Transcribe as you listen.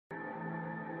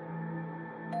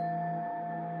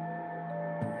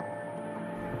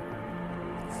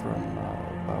from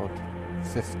about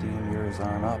 15 years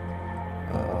on up,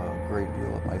 a great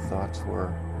deal of my thoughts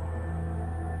were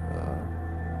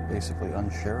basically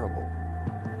unshareable.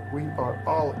 We are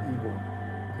all evil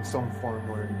in some form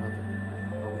or another.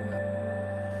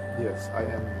 Yes, I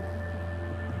am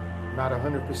not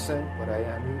 100%, but I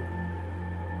am evil.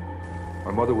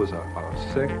 My mother was a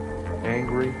sick,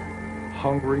 angry,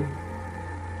 hungry,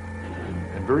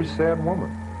 and very sad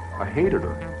woman. I hated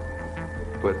her,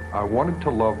 but I wanted to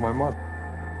love my mother.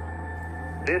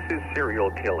 This is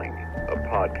Serial Killing, a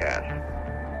podcast.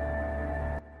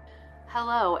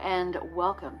 Hello and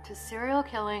welcome to Serial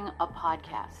Killing, a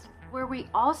podcast, where we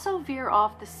also veer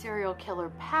off the serial killer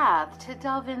path to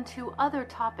delve into other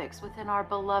topics within our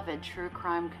beloved true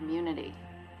crime community.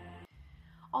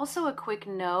 Also, a quick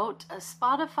note,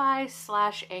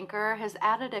 Spotify/Anchor has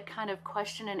added a kind of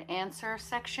question and answer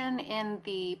section in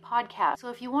the podcast. So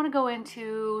if you want to go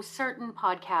into certain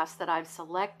podcasts that I've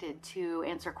selected to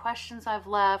answer questions I've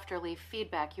left or leave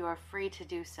feedback, you are free to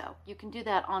do so. You can do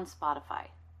that on Spotify.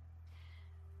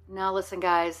 Now listen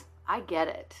guys, I get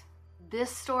it. This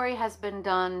story has been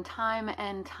done time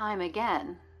and time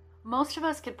again. Most of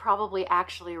us could probably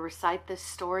actually recite this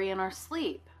story in our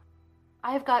sleep.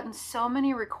 I have gotten so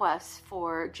many requests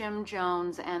for Jim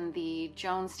Jones and the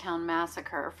Jonestown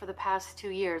Massacre for the past 2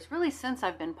 years, really since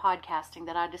I've been podcasting,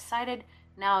 that I decided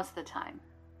now is the time.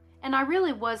 And I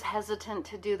really was hesitant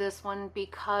to do this one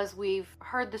because we've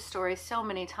heard the story so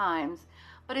many times,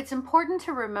 but it's important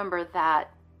to remember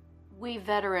that we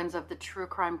veterans of the true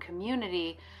crime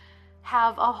community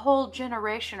have a whole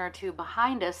generation or two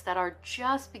behind us that are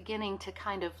just beginning to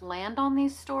kind of land on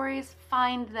these stories,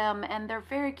 find them, and they're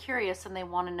very curious and they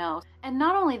want to know. And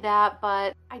not only that,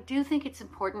 but I do think it's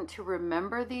important to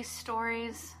remember these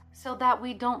stories so that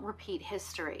we don't repeat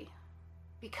history.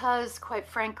 Because, quite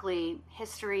frankly,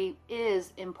 history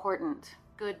is important.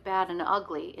 Good, bad, and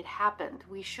ugly. It happened.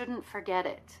 We shouldn't forget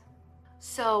it.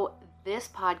 So this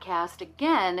podcast,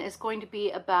 again, is going to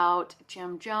be about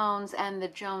Jim Jones and the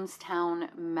Jonestown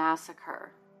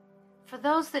Massacre. For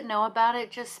those that know about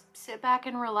it, just sit back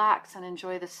and relax and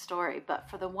enjoy the story. But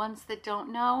for the ones that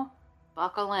don't know,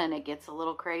 buckle in, it gets a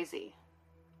little crazy.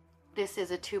 This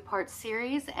is a 2-part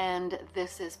series, and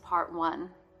this is part 1.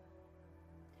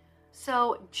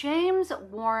 So, James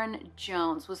Warren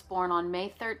Jones was born on May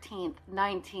 13th,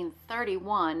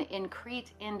 1931 in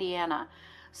Crete, Indiana.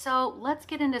 So let's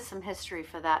get into some history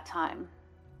for that time.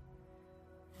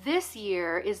 This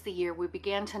year is the year we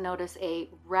began to notice a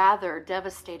rather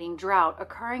devastating drought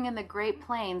occurring in the Great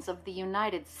Plains of the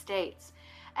United States.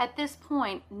 At this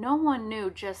point, no one knew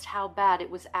just how bad it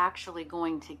was actually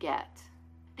going to get.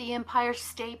 The Empire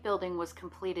State Building was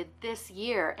completed this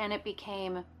year, and it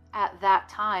became, at that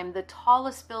time, the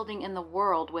tallest building in the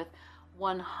world with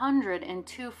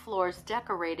 102 floors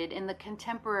decorated in the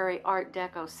contemporary Art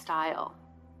Deco style.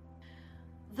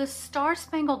 The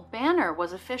Star-Spangled Banner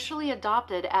was officially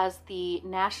adopted as the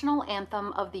national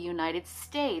anthem of the United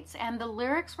States, and the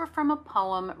lyrics were from a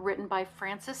poem written by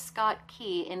Francis Scott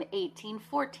Key in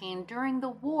 1814 during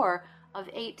the War of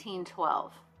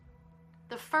 1812.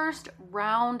 The first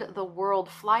round-the-world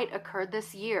flight occurred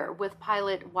this year with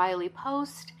pilot Wiley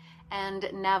Post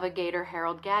and navigator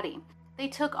Harold Gatty. They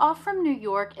took off from New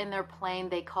York in their plane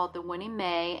they called the Winnie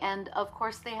Mae, and of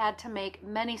course they had to make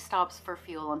many stops for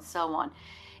fuel and so on.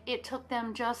 It took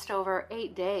them just over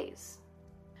 8 days.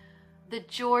 The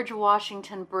George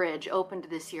Washington Bridge opened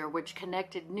this year, which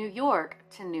connected New York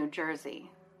to New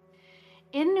Jersey.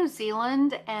 In New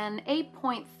Zealand, an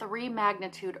 8.3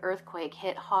 magnitude earthquake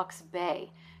hit Hawke's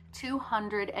Bay.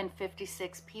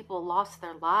 256 people lost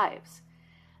their lives.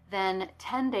 Then,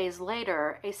 10 days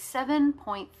later, a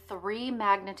 7.3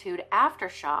 magnitude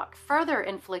aftershock further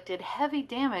inflicted heavy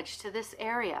damage to this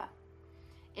area.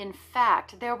 In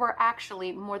fact, there were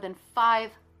actually more than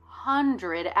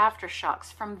 500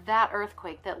 aftershocks from that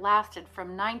earthquake that lasted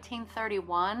from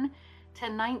 1931 to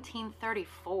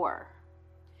 1934.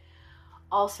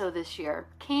 Also this year,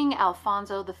 King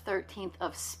Alfonso XIII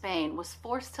of Spain was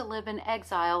forced to live in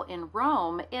exile in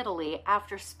Rome, Italy,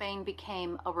 after Spain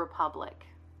became a republic.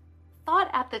 Thought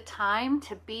at the time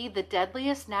to be the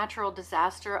deadliest natural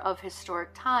disaster of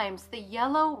historic times, the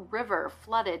Yellow River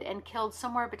flooded and killed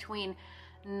somewhere between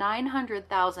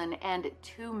 900,000 and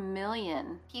 2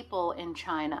 million people in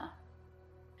China.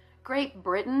 Great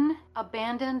Britain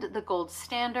abandoned the gold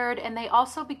standard, and they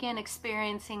also began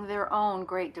experiencing their own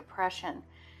Great Depression.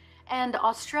 And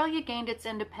Australia gained its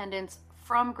independence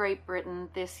from Great Britain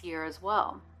this year as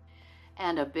well.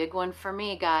 And a big one for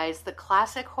me, guys, the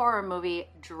classic horror movie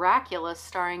Dracula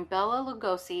starring Bela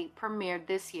Lugosi premiered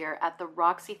this year at the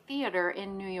Roxy Theater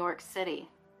in New York City.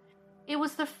 It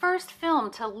was the first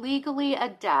film to legally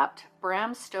adapt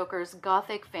Bram Stoker's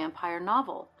Gothic vampire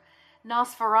novel.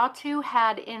 Nosferatu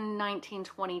had in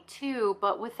 1922,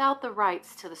 but without the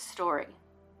rights to the story.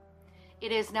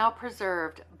 It is now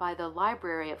preserved by the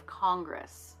Library of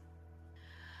Congress.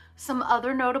 Some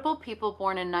other notable people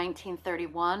born in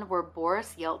 1931 were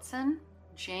Boris Yeltsin,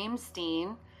 James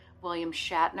Dean, William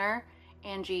Shatner,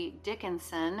 Angie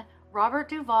Dickinson, Robert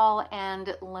Duvall,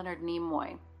 and Leonard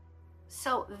Nimoy.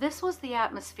 So this was the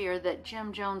atmosphere that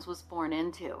Jim Jones was born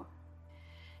into.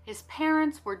 His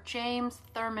parents were James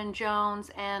Thurman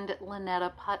Jones and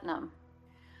Lynetta Putnam.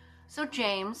 So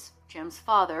James, Jim's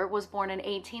father, was born in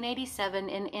 1887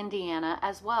 in Indiana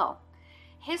as well.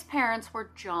 His parents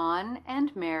were John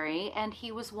and Mary, and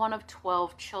he was one of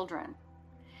 12 children.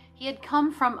 He had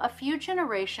come from a few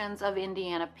generations of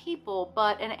Indiana people,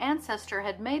 but an ancestor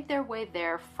had made their way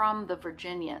there from the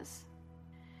Virginias.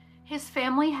 His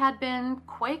family had been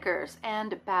Quakers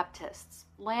and Baptists,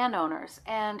 landowners,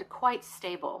 and quite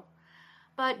stable.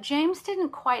 But James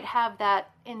didn't quite have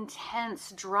that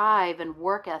intense drive and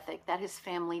work ethic that his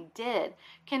family did,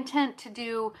 content to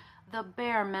do the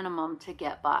bare minimum to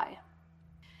get by.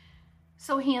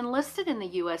 So he enlisted in the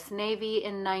U.S. Navy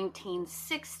in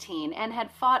 1916 and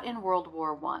had fought in World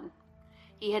War I.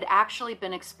 He had actually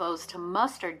been exposed to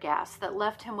mustard gas that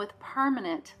left him with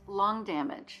permanent lung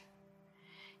damage.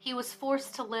 He was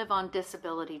forced to live on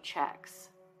disability checks.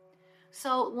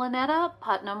 So Lynetta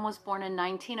Putnam was born in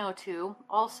 1902,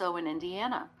 also in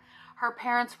Indiana. Her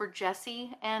parents were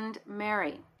Jesse and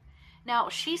Mary. Now,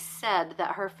 she said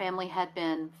that her family had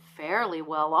been fairly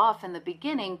well off in the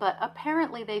beginning, but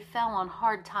apparently they fell on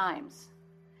hard times.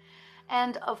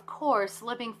 And of course,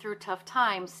 living through tough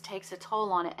times takes a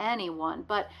toll on anyone,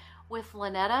 but with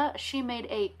Lynetta, she made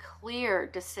a clear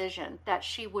decision that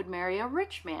she would marry a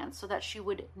rich man so that she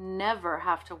would never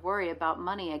have to worry about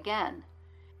money again.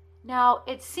 Now,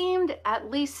 it seemed,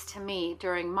 at least to me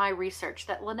during my research,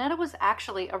 that Lynetta was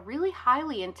actually a really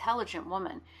highly intelligent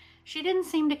woman. She didn't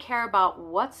seem to care about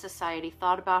what society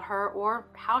thought about her or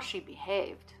how she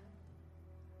behaved.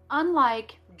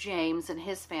 Unlike James and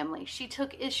his family, she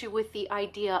took issue with the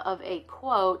idea of a,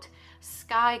 quote,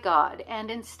 sky god, and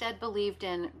instead believed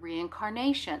in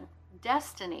reincarnation,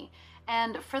 destiny,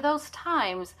 and for those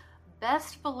times,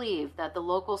 best believed that the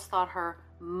locals thought her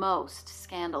most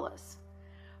scandalous.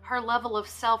 Her level of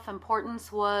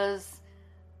self-importance was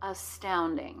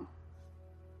astounding.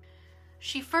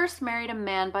 She first married a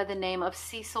man by the name of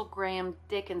Cecil Graham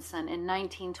Dickinson in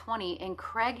 1920 in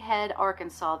Craighead,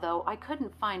 Arkansas, though I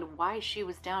couldn't find why she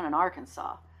was down in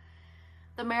Arkansas.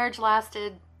 The marriage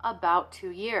lasted about 2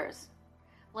 years.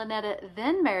 Lynetta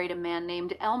then married a man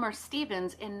named Elmer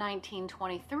Stevens in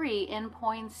 1923 in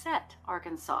Poinsett,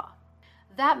 Arkansas.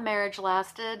 That marriage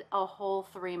lasted a whole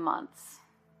 3 months.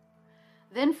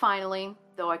 Then finally,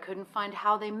 though I couldn't find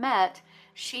how they met,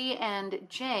 she and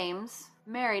James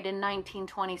married in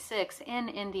 1926 in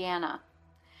Indiana.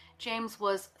 James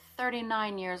was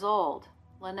 39 years old.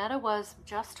 Lynetta was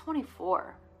just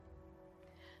 24.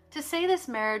 To say this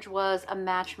marriage was a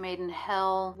match made in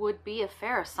hell would be a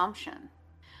fair assumption.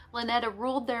 Lynetta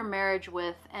ruled their marriage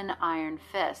with an iron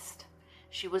fist.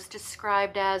 She was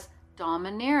described as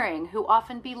domineering, who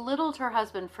often belittled her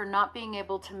husband for not being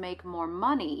able to make more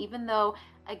money, even though,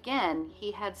 again,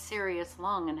 he had serious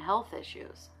lung and health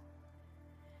issues.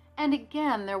 And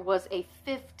again, there was a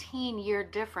 15-year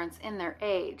difference in their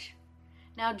age.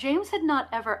 Now, James had not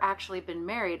ever actually been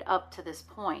married up to this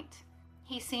point.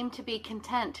 He seemed to be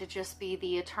content to just be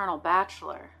the eternal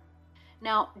bachelor.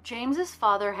 Now, James's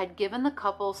father had given the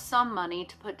couple some money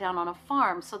to put down on a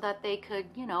farm so that they could,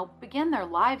 begin their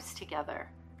lives together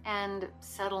and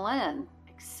settle in,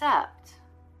 except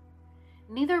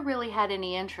neither really had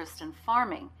any interest in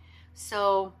farming.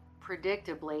 So,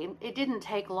 predictably, it didn't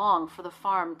take long for the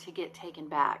farm to get taken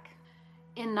back.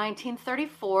 In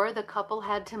 1934, the couple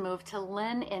had to move to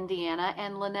Lynn, Indiana,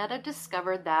 and Lynetta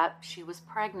discovered that she was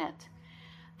pregnant.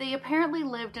 They apparently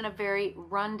lived in a very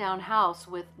run-down house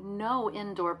with no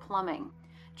indoor plumbing.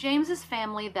 James's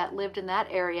family that lived in that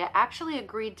area actually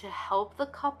agreed to help the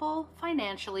couple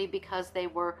financially because they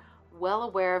were well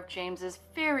aware of James's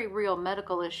very real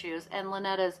medical issues and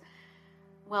Lynetta's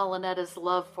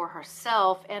love for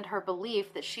herself and her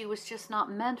belief that she was just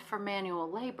not meant for manual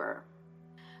labor.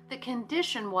 The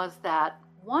condition was that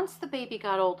once the baby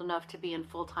got old enough to be in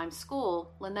full-time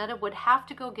school, Lynetta would have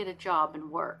to go get a job and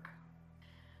work.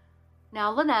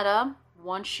 Now, Lynetta,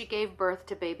 once she gave birth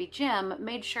to baby Jim,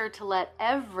 made sure to let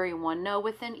everyone know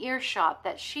within earshot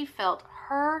that she felt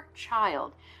her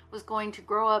child was going to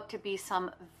grow up to be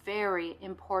some very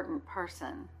important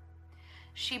person.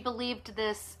 She believed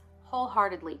this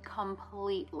wholeheartedly,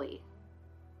 completely.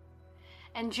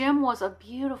 And Jim was a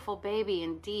beautiful baby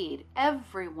indeed.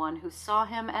 Everyone who saw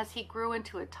him as he grew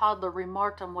into a toddler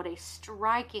remarked on what a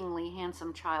strikingly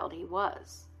handsome child he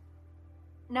was.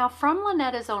 Now, from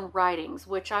Lynetta's own writings,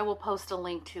 which I will post a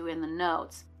link to in the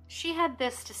notes, she had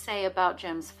this to say about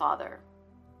Jim's father.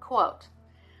 Quote,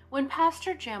 "When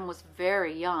Pastor Jim was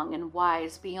very young and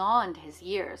wise beyond his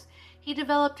years, he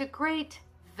developed a great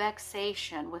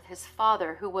vexation with his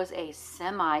father, who was a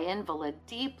semi-invalid,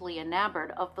 deeply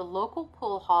enamored of the local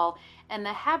pool hall and the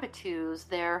habitués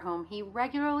there whom he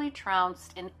regularly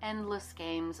trounced in endless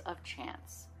games of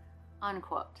chance."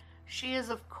 Unquote. She is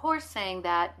of course saying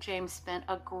that James spent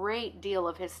a great deal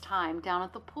of his time down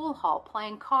at the pool hall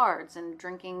playing cards and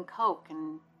drinking Coke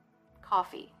and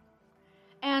coffee.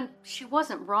 And she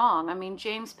wasn't wrong. I mean,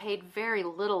 James paid very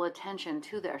little attention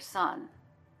to their son.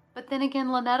 But then again,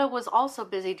 Lynetta was also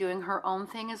busy doing her own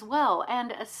thing as well,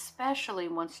 and especially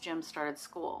once Jim started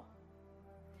school.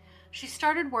 She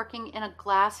started working in a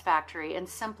glass factory and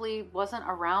simply wasn't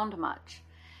around much.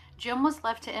 Jim was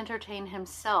left to entertain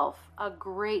himself a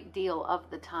great deal of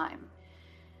the time.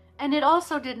 And it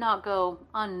also did not go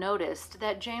unnoticed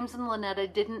that James and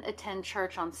Lynetta didn't attend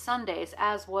church on Sundays,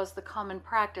 as was the common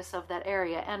practice of that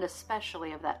area and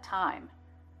especially of that time.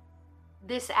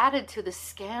 This added to the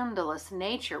scandalous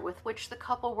nature with which the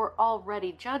couple were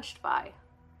already judged by.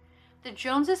 The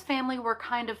Joneses family were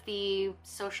kind of the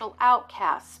social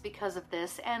outcasts because of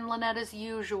this and Lynetta's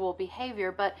usual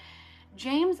behavior, but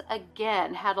James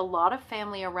again had a lot of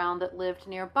family around that lived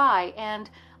nearby, and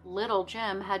little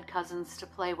Jim had cousins to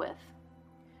play with.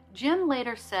 Jim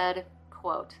later said,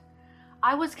 quote,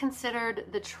 "I was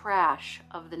considered the trash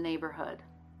of the neighborhood,"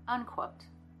 unquote.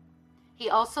 He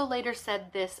also later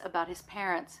said this about his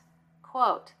parents,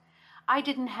 quote, "I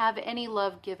didn't have any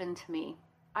love given to me.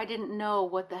 I didn't know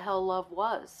what the hell love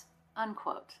was,"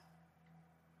 unquote.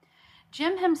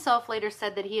 Jim himself later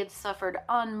said that he had suffered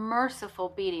unmerciful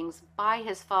beatings by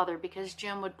his father because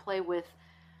Jim would play with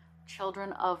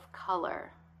children of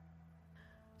color.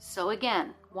 So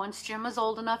again, once Jim was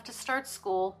old enough to start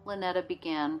school, Lynetta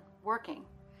began working.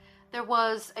 There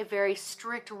was a very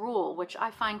strict rule, which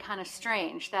I find kind of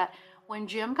strange, that when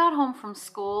Jim got home from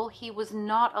school, he was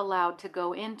not allowed to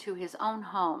go into his own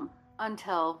home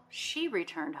until she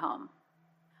returned home.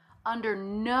 Under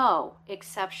no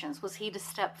exceptions was he to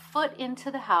step foot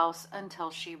into the house until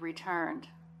she returned.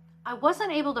 I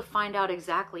wasn't able to find out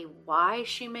exactly why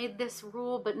she made this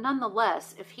rule, but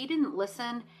nonetheless, if he didn't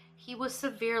listen, he was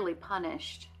severely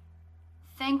punished.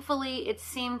 Thankfully, it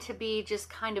seemed to be just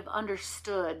kind of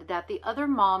understood that the other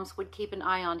moms would keep an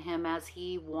eye on him as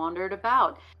he wandered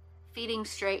about, feeding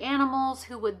stray animals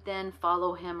who would then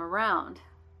follow him around.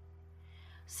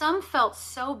 Some felt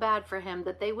so bad for him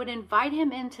that they would invite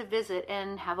him in to visit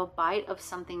and have a bite of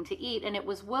something to eat, and it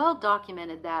was well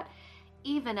documented that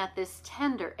even at this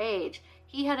tender age,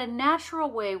 he had a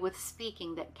natural way with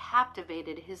speaking that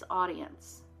captivated his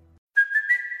audience.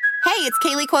 Hey, it's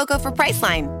Kaylee Cuoco for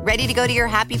Priceline. Ready to go to your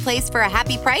happy place for a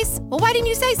happy price? Well, why didn't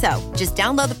you say so? Just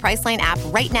download the Priceline app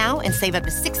right now and save up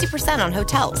to 60% on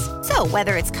hotels. So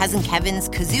whether it's Cousin Kevin's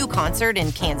Kazoo Concert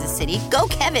in Kansas City, go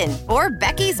Kevin, or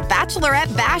Becky's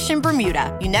Bachelorette Bash in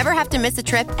Bermuda, you never have to miss a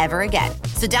trip ever again.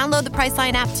 So download the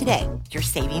Priceline app today. Your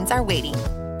savings are waiting.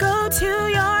 Go to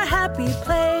your happy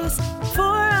place for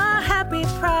a happy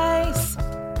price.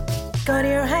 Go to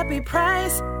your happy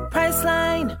price,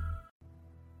 Priceline.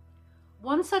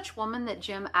 One such woman that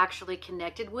Jim actually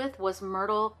connected with was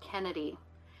Myrtle Kennedy.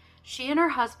 She and her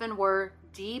husband were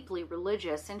deeply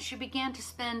religious, and she began to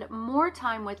spend more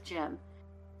time with Jim.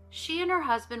 She and her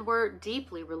husband were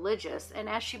deeply religious, and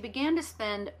as she began to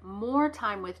spend more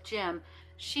time with Jim,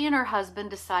 she and her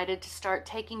husband decided to start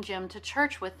taking Jim to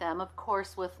church with them, of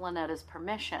course with Lynetta's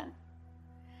permission.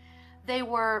 They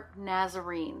were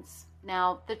Nazarenes.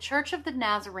 Now, the Church of the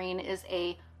Nazarene is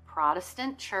a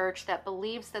Protestant church that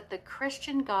believes that the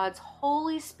Christian God's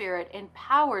Holy Spirit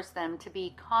empowers them to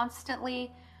be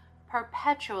constantly,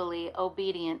 perpetually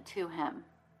obedient to Him.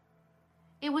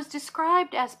 It was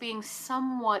described as being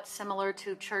somewhat similar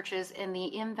to churches in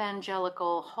the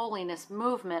evangelical holiness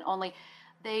movement, only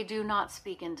they do not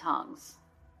speak in tongues.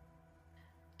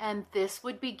 And this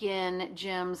would begin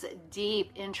Jim's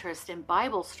deep interest in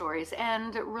Bible stories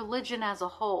and religion as a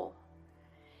whole.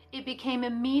 It became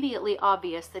immediately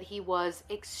obvious that he was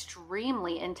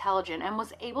extremely intelligent and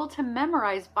was able to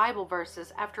memorize Bible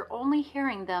verses after only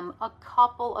hearing them a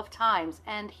couple of times,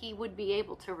 and he would be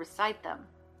able to recite them,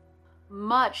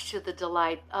 much to the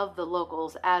delight of the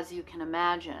locals, as you can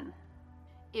imagine.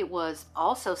 It was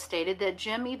also stated that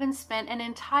Jim even spent an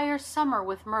entire summer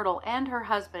with Myrtle and her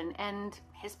husband, and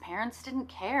his parents didn't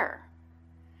care.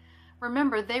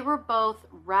 Remember, they were both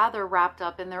rather wrapped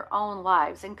up in their own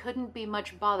lives and couldn't be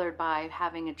much bothered by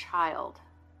having a child.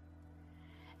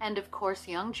 And of course,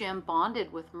 young Jim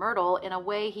bonded with Myrtle in a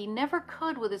way he never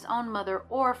could with his own mother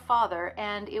or father,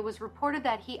 and it was reported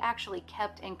that he actually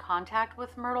kept in contact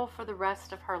with Myrtle for the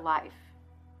rest of her life.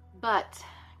 But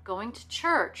going to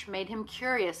church made him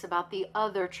curious about the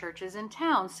other churches in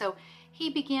town, so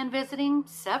he began visiting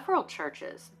several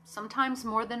churches, sometimes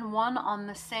more than one on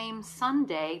the same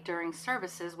Sunday during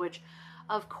services, which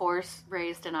of course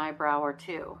raised an eyebrow or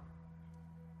two.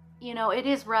 You know, it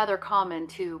is rather common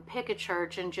to pick a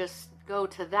church and just go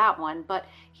to that one, but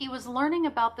he was learning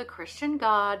about the Christian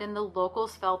God and the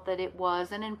locals felt that it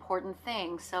was an important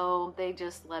thing, so they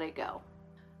just let it go.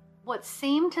 What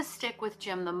seemed to stick with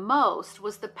Jim the most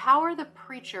was the power the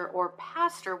preacher or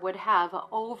pastor would have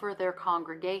over their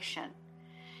congregation.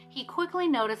 He quickly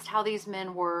noticed how these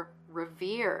men were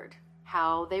revered,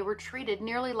 how they were treated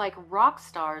nearly like rock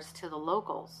stars to the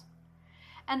locals.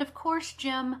 And of course,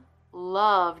 Jim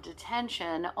loved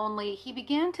attention, only he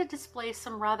began to display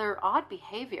some rather odd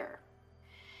behavior.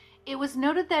 It was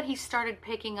noted that he started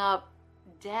picking up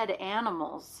dead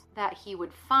animals that he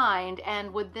would find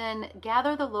and would then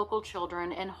gather the local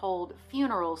children and hold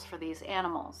funerals for these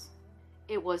animals.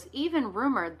 It was even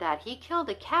rumored that he killed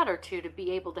a cat or two to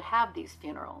be able to have these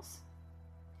funerals.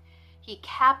 He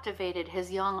captivated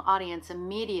his young audience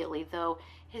immediately, though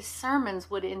his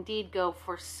sermons would indeed go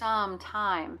for some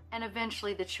time, and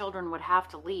eventually the children would have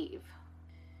to leave.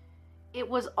 It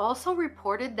was also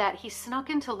reported that he snuck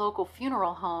into local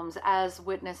funeral homes, as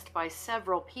witnessed by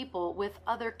several people, with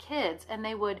other kids, and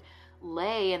they would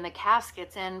lay in the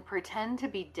caskets and pretend to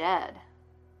be dead.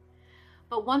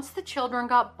 But once the children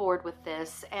got bored with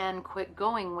this and quit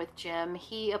going with Jim,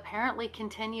 he apparently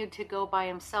continued to go by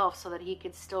himself so that he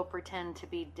could still pretend to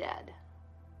be dead.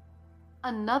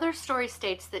 Another story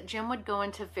states that Jim would go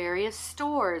into various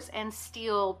stores and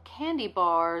steal candy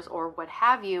bars or what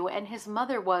have you, and his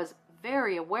mother was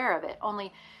very aware of it,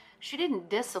 only she didn't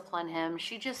discipline him.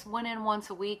 She just went in once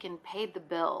a week and paid the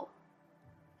bill.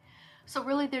 So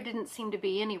really there didn't seem to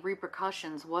be any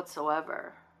repercussions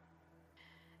whatsoever.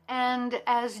 And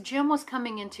as Jim was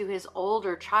coming into his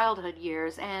older childhood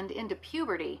years and into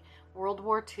puberty, World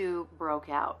War II broke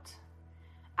out.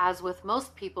 As with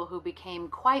most people who became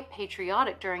quite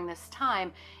patriotic during this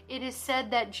time, it is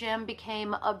said that Jim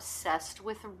became obsessed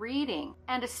with reading,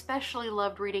 and especially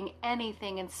loved reading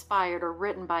anything inspired or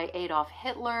written by Adolf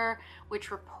Hitler,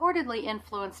 which reportedly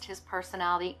influenced his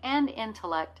personality and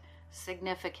intellect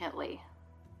significantly.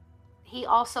 He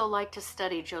also liked to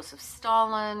study Joseph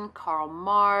Stalin, Karl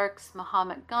Marx,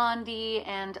 Mahatma Gandhi,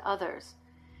 and others.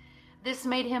 This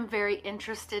made him very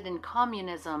interested in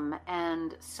communism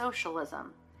and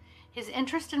socialism. His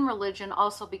interest in religion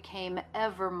also became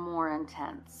ever more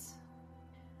intense.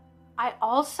 I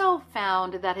also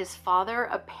found that his father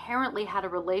apparently had a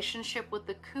relationship with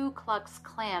the Ku Klux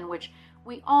Klan, which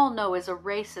we all know is a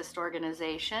racist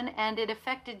organization, and it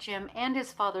affected Jim and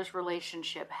his father's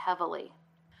relationship heavily.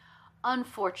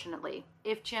 Unfortunately,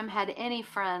 if Jim had any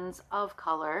friends of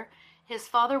color, his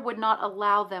father would not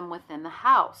allow them within the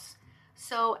house.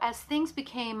 So as things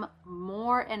became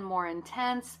more and more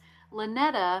intense,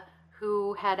 Lynetta,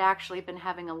 who had actually been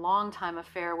having a long-time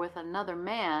affair with another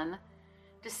man,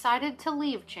 decided to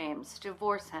leave James,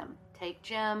 divorce him, take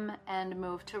Jim, and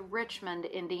move to Richmond,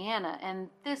 Indiana, and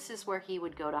this is where he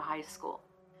would go to high school.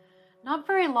 Not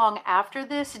very long after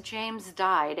this, James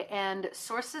died, and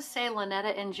sources say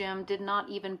Lynetta and Jim did not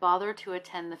even bother to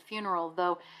attend the funeral,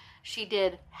 though she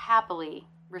did happily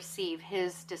receive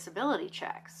his disability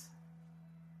checks.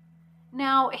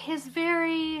 Now, his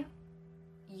very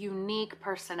unique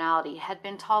personality had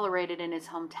been tolerated in his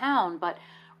hometown, but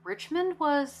Richmond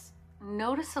was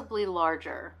noticeably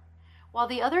larger. While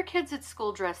the other kids at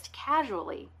school dressed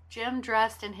casually, Jim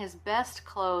dressed in his best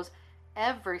clothes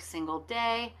every single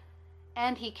day,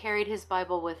 and he carried his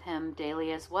Bible with him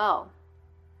daily as well.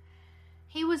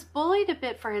 He was bullied a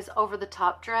bit for his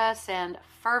over-the-top dress and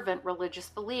fervent religious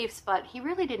beliefs, but he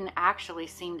really didn't actually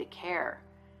seem to care.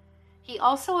 He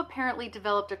also apparently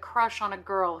developed a crush on a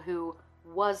girl who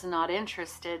was not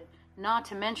interested, not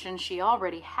to mention she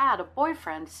already had a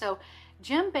boyfriend, so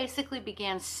Jim basically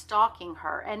began stalking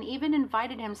her and even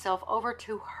invited himself over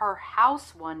to her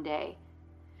house one day.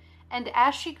 And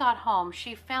as she got home,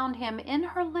 she found him in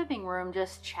her living room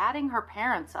just chatting her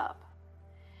parents up.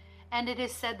 And it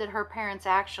is said that her parents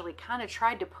actually kind of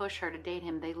tried to push her to date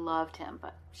him. They loved him,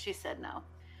 but she said no.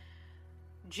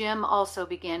 Jim also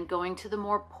began going to the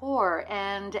more poor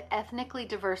and ethnically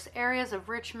diverse areas of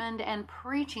Richmond and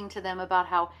preaching to them about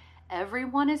how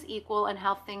everyone is equal and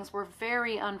how things were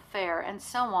very unfair and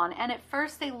so on. And at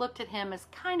first they looked at him as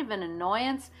kind of an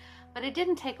annoyance, but it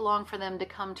didn't take long for them to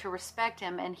come to respect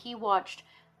him, and he watched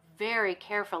very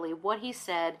carefully what he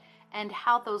said and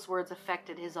how those words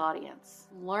affected his audience,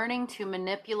 learning to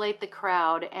manipulate the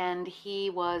crowd, and he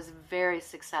was very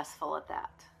successful at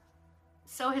that.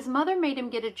 So his mother made him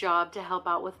get a job to help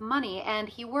out with money, and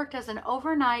he worked as an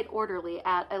overnight orderly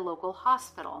at a local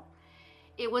hospital.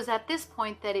 It was at this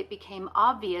point that it became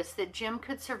obvious that Jim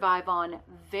could survive on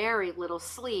very little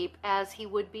sleep, as he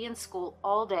would be in school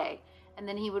all day, and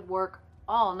then he would work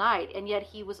all night, and yet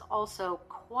he was also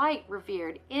quite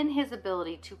revered in his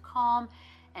ability to calm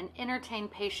and entertain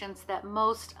patients that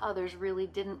most others really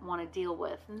didn't want to deal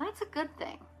with, and that's a good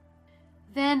thing.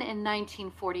 Then in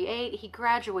 1948, he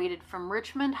graduated from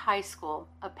Richmond High School,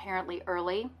 apparently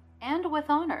early and with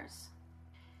honors.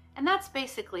 And that's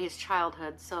basically his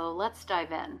childhood, so let's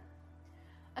dive in.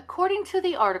 According to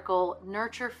the article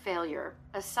Nurture Failure,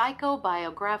 a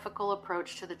psychobiographical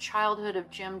approach to the childhood of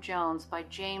Jim Jones by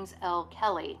James L.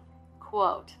 Kelly,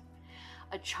 quote,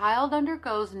 "A child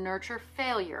undergoes nurture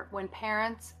failure when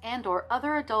parents and/or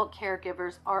other adult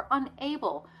caregivers are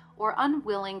unable or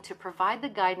unwilling to provide the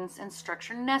guidance and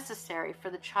structure necessary for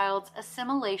the child's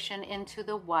assimilation into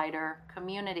the wider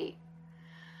community.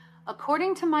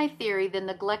 According to my theory, the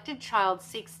neglected child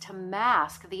seeks to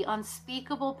mask the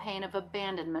unspeakable pain of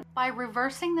abandonment by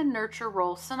reversing the nurture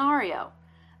role scenario.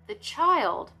 The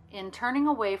child, in turning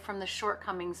away from the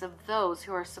shortcomings of those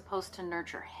who are supposed to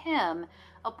nurture him,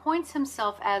 appoints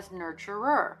himself as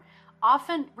nurturer,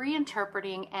 often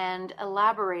reinterpreting and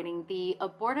elaborating the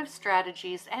abortive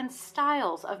strategies and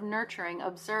styles of nurturing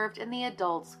observed in the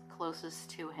adults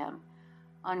closest to him."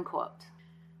 Unquote.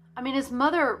 I mean, his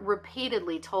mother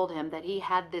repeatedly told him that he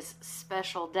had this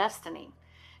special destiny.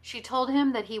 She told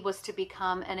him that he was to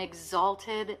become an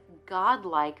exalted,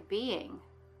 godlike being.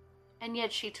 And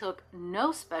yet she took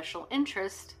no special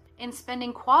interest in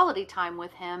spending quality time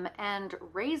with him and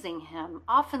raising him,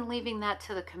 often leaving that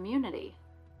to the community.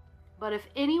 But if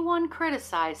anyone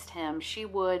criticized him, she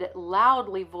would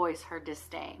loudly voice her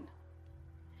disdain.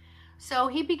 So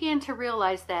he began to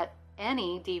realize that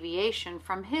any deviation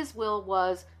from his will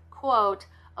was, quote,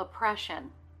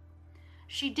 oppression.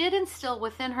 She did instill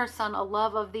within her son a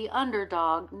love of the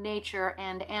underdog, nature,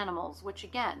 and animals, which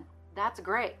again, that's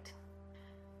great.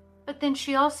 But then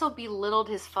she also belittled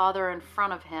his father in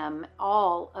front of him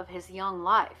all of his young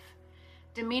life.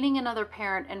 Demeaning another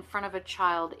parent in front of a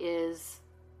child is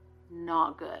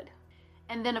not good.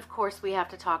 And then, of course, we have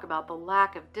to talk about the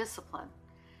lack of discipline.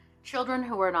 Children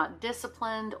who are not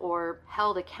disciplined or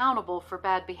held accountable for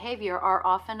bad behavior are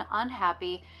often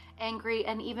unhappy, angry,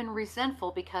 and even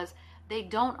resentful because they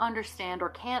don't understand or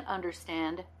can't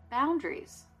understand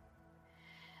boundaries.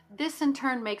 This in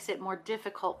turn makes it more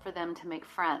difficult for them to make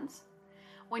friends.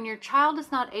 When your child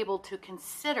is not able to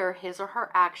consider his or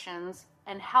her actions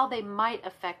and how they might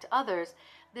affect others,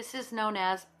 this is known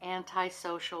as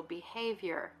antisocial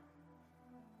behavior.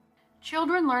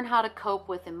 Children learn how to cope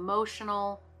with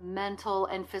emotional, mental,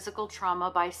 and physical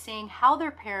trauma by seeing how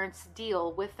their parents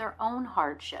deal with their own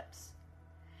hardships.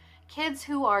 Kids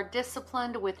who are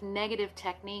disciplined with negative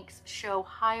techniques show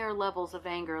higher levels of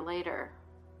anger later.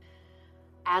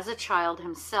 As a child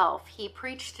himself, he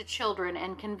preached to children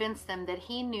and convinced them that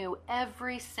he knew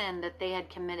every sin that they had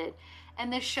committed,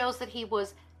 and this shows that he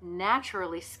was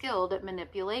naturally skilled at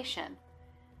manipulation.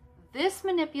 This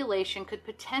manipulation could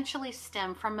potentially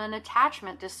stem from an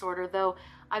attachment disorder, though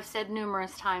I've said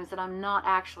numerous times that I'm not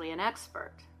actually an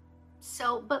expert.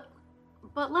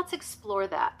 But let's explore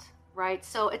that, right?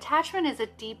 So attachment is a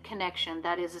deep connection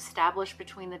that is established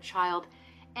between the child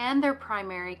and their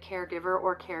primary caregiver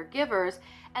or caregivers,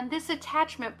 and this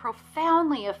attachment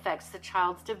profoundly affects the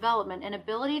child's development and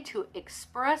ability to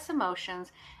express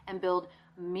emotions and build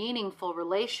meaningful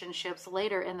relationships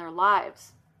later in their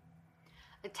lives.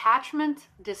 Attachment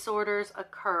disorders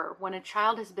occur when a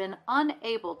child has been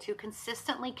unable to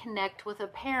consistently connect with a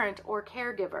parent or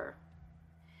caregiver.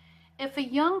 If a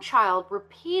young child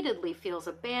repeatedly feels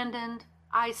abandoned,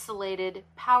 isolated,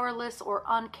 powerless, or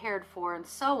uncared for, and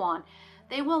so on,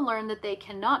 they will learn that they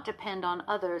cannot depend on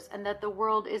others and that the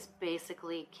world is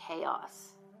basically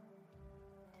chaos.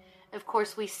 Of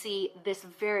course, we see this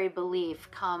very belief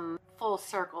come full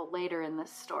circle later in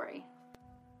this story.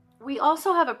 We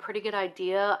also have a pretty good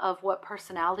idea of what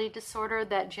personality disorder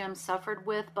that Jim suffered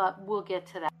with, but we'll get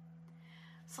to that.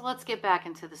 So let's get back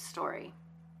into the story.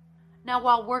 Now,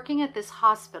 while working at this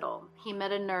hospital, he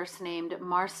met a nurse named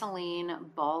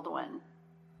Marceline Baldwin.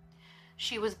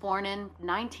 She was born in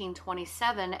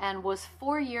 1927 and was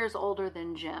 4 years older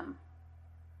than Jim.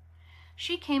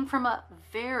 She came from a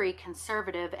very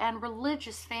conservative and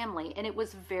religious family, and it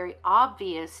was very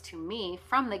obvious to me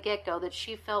from the get-go that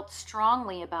she felt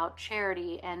strongly about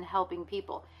charity and helping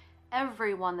people.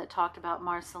 Everyone that talked about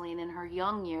Marceline in her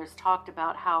young years talked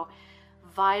about how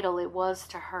vital it was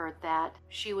to her that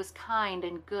she was kind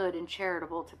and good and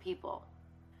charitable to people.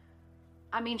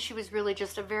 I mean, she was really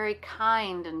just a very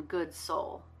kind and good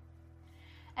soul.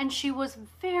 And she was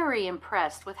very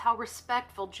impressed with how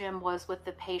respectful Jim was with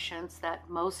the patients that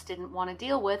most didn't want to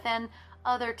deal with and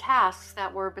other tasks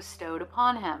that were bestowed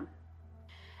upon him.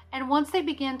 And once they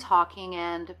began talking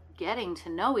and getting to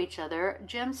know each other,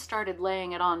 Jim started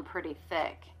laying it on pretty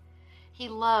thick. He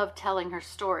loved telling her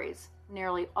stories,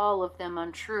 nearly all of them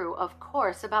untrue, of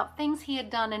course, about things he had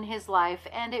done in his life,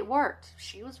 and it worked.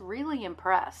 She was really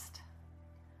impressed.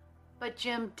 But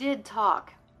Jim did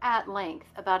talk at length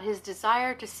about his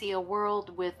desire to see a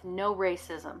world with no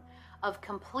racism, of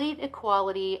complete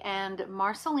equality, and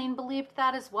Marceline believed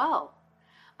that as well.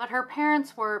 But her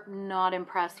parents were not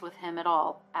impressed with him at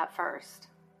all at first.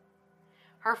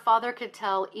 Her father could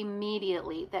tell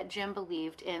immediately that Jim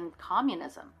believed in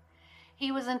communism.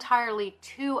 He was entirely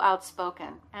too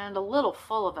outspoken and a little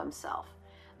full of himself.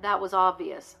 That was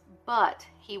obvious, but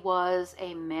he was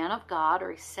a man of God,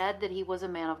 or he said that he was a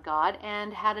man of God,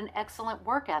 and had an excellent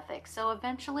work ethic, so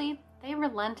eventually they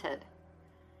relented.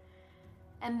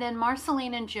 And then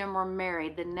Marceline and Jim were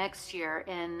married the next year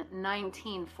in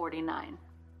 1949.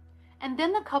 And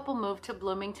then the couple moved to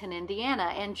Bloomington,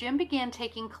 Indiana, and Jim began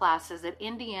taking classes at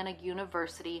Indiana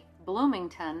University,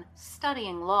 Bloomington,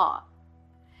 studying law.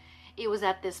 It was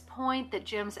at this point that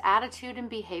Jim's attitude and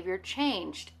behavior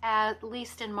changed, at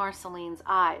least in Marceline's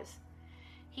eyes.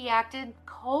 He acted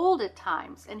cold at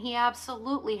times, and he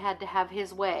absolutely had to have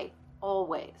his way,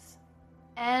 always.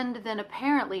 And then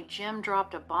apparently Jim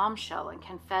dropped a bombshell and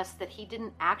confessed that he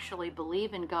didn't actually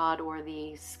believe in God or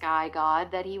the sky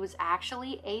god, that he was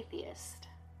actually atheist.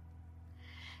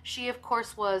 She, of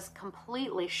course, was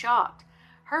completely shocked.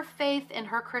 Her faith in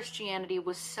her Christianity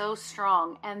was so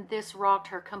strong, and this rocked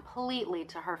her completely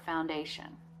to her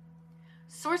foundation.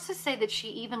 Sources say that she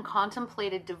even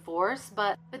contemplated divorce,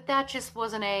 but that just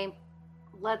wasn't a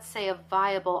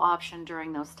viable option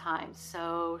during those times,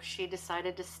 so she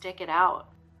decided to stick it out.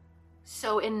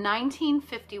 So in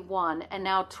 1951, a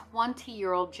now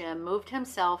 20-year-old Jim moved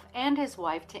himself and his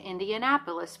wife to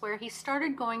Indianapolis, where he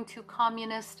started going to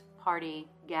Communist Party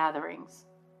gatherings.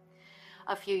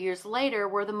 A few years later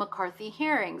were the McCarthy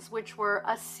hearings, which were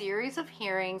a series of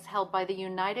hearings held by the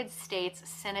United States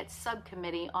Senate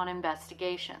Subcommittee on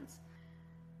Investigations.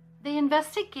 They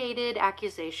investigated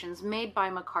accusations made by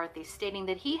McCarthy stating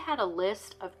that he had a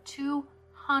list of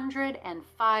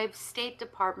 205 State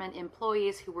Department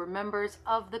employees who were members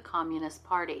of the Communist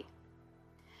Party.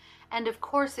 And of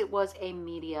course it was a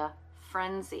media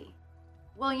frenzy.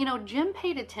 Well, Jim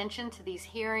paid attention to these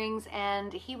hearings,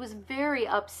 and he was very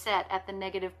upset at the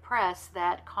negative press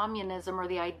that communism, or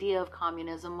the idea of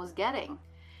communism, was getting.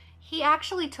 He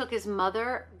actually took his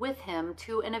mother with him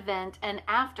to an event, and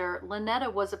after,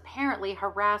 Lynetta was apparently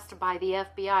harassed by the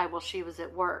FBI while she was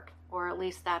at work, or at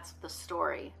least that's the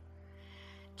story.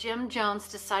 Jim Jones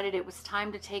decided it was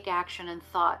time to take action and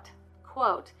thought,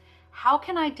 quote, "How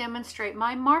can I demonstrate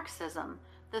my Marxism?"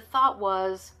 The thought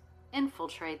was,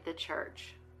 infiltrate the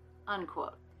church,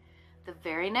 unquote. The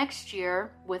very next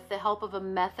year, with the help of a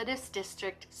Methodist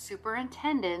district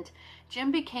superintendent,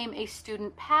 Jim became a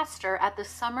student pastor at the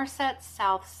Somerset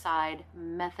South Side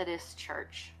Methodist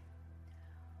Church.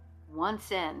 Once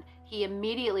in, he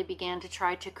immediately began to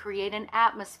try to create an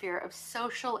atmosphere of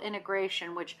social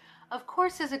integration, which of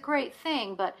course is a great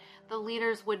thing, but the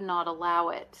leaders would not allow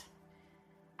it.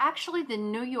 Actually, the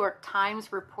New York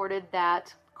Times reported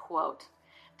that, quote,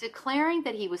 declaring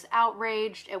that he was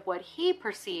outraged at what he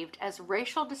perceived as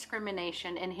racial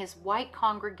discrimination in his white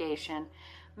congregation,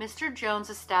 Mr. Jones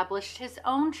established his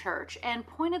own church and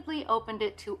pointedly opened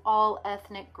it to all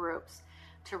ethnic groups.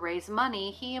 To raise money,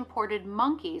 he imported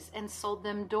monkeys and sold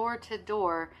them door to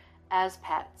door as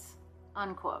pets,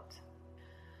 unquote.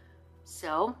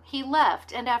 So he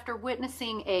left, and after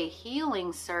witnessing a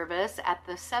healing service at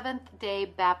the Seventh-day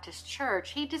Baptist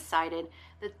Church, he decided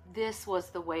that this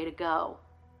was the way to go.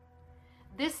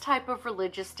 This type of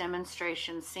religious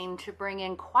demonstration seemed to bring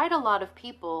in quite a lot of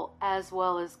people as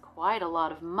well as quite a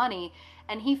lot of money,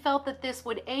 and he felt that this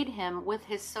would aid him with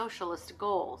his socialist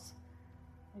goals.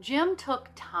 Jim took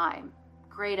time,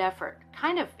 great effort,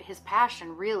 kind of his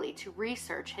passion really, to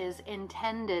research his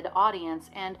intended audience,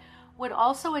 and would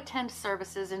also attend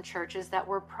services in churches that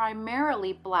were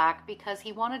primarily black because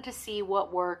he wanted to see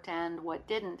what worked and what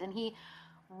didn't. And he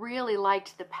really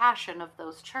liked the passion of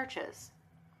those churches.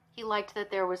 He liked that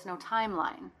there was no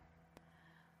timeline.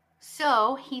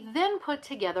 So he then put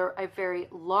together a very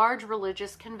large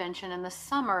religious convention in the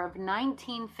summer of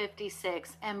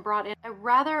 1956 and brought in a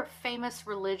rather famous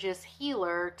religious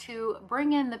healer to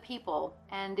bring in the people,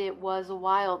 and it was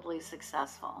wildly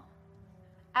successful.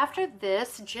 After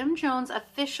this, Jim Jones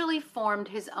officially formed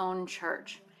his own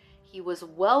church. He was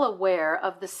well aware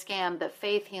of the scam that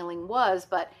faith healing was,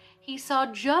 but he saw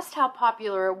just how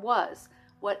popular it was,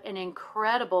 what an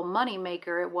incredible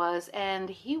moneymaker it was, and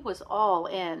he was all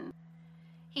in.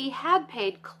 He had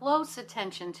paid close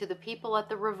attention to the people at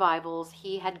the revivals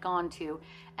he had gone to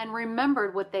and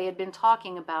remembered what they had been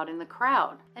talking about in the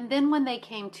crowd. And then when they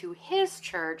came to his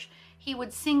church, he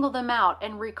would single them out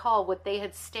and recall what they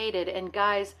had stated. And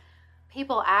guys,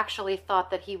 people actually thought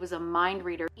that he was a mind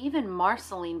reader. Even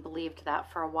Marceline believed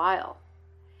that for a while.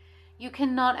 You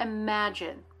cannot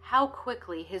imagine how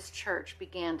quickly his church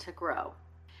began to grow.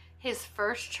 His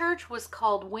first church was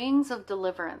called Wings of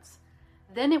Deliverance.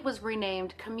 Then it was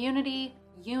renamed Community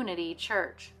Unity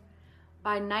Church.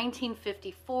 By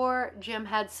 1954, Jim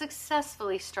had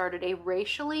successfully started a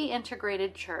racially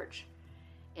integrated church.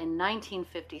 In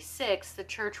 1956, the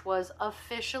church was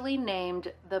officially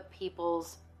named the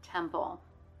People's Temple.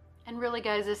 And really,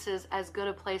 guys, this is as good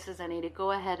a place as any to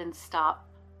go ahead and stop.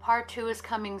 Part 2 is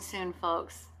coming soon,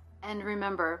 folks. And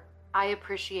remember, I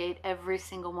appreciate every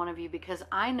single one of you because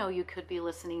I know you could be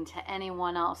listening to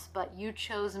anyone else, but you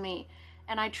chose me.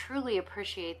 And I truly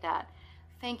appreciate that.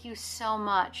 Thank you so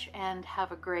much and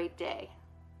have a great day.